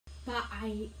But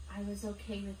I was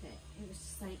okay with it. It was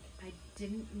just like, I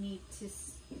didn't need to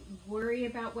worry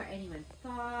about what anyone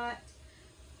thought.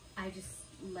 I just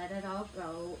let it all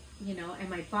go, you know, and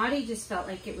my body just felt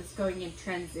like it was going in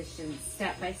transition,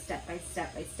 step by step by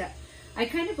step by step. I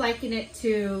kind of liken it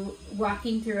to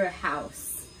walking through a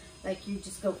house. Like you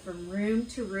just go from room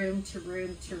to room to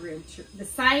room to room. The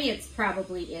science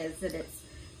probably is that it's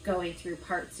going through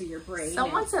parts of your brain.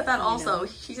 Someone said that also.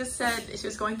 She just said she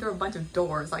was going through a bunch of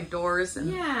doors, like doors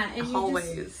and, and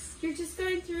hallways. You're just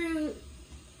going through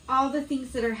all the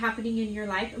things that are happening in your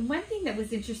life. And one thing that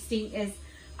was interesting is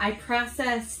I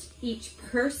processed each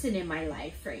person in my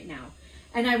life right now.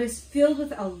 And I was filled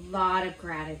with a lot of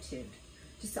gratitude.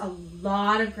 Just a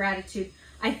lot of gratitude.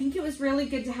 I think it was really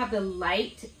good to have the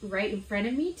light right in front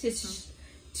of me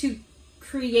to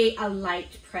create a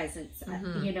light presence.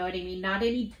 You know what I mean?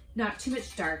 Not too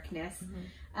much darkness.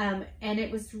 And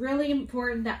it was really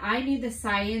important that I knew the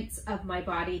science of my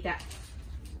body, that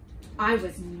I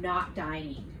was not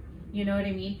dying. You know what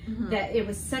I mean? That it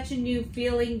was such a new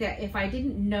feeling that if I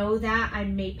didn't know that, I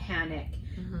may panic.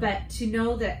 But to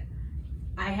know that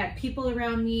I had people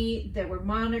around me that were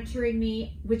monitoring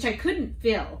me, which I couldn't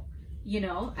feel, you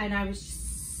know, and I was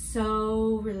just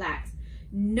so relaxed.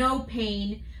 No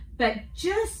pain, but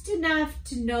just enough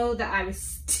to know that I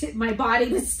was my body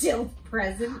was still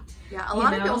present. Yeah, a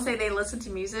lot of people say they listen to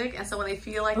music, and so when they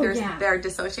feel like they're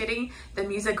dissociating, the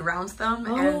music grounds them.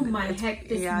 Oh and my heck!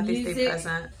 This they stay music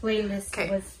present.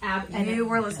 playlist was and you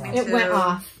were listening it to. went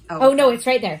off. Oh no, it's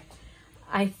right there.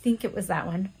 I think it was that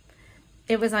one.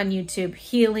 It was on YouTube.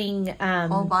 Healing.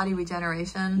 Whole body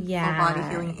regeneration. Yeah. Whole body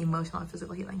healing, emotional and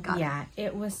physical healing. Got it.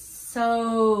 It was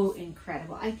so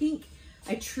incredible.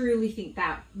 I truly think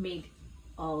that made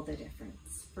all the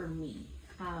difference for me.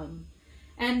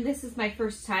 And this is my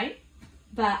first time,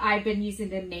 but I've been using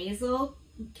the nasal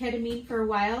ketamine for a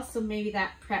while, so maybe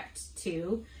that prepped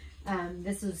too.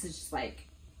 This was just like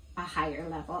a higher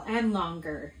level and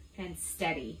longer and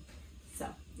steady. So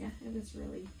yeah, it was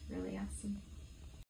really, really awesome.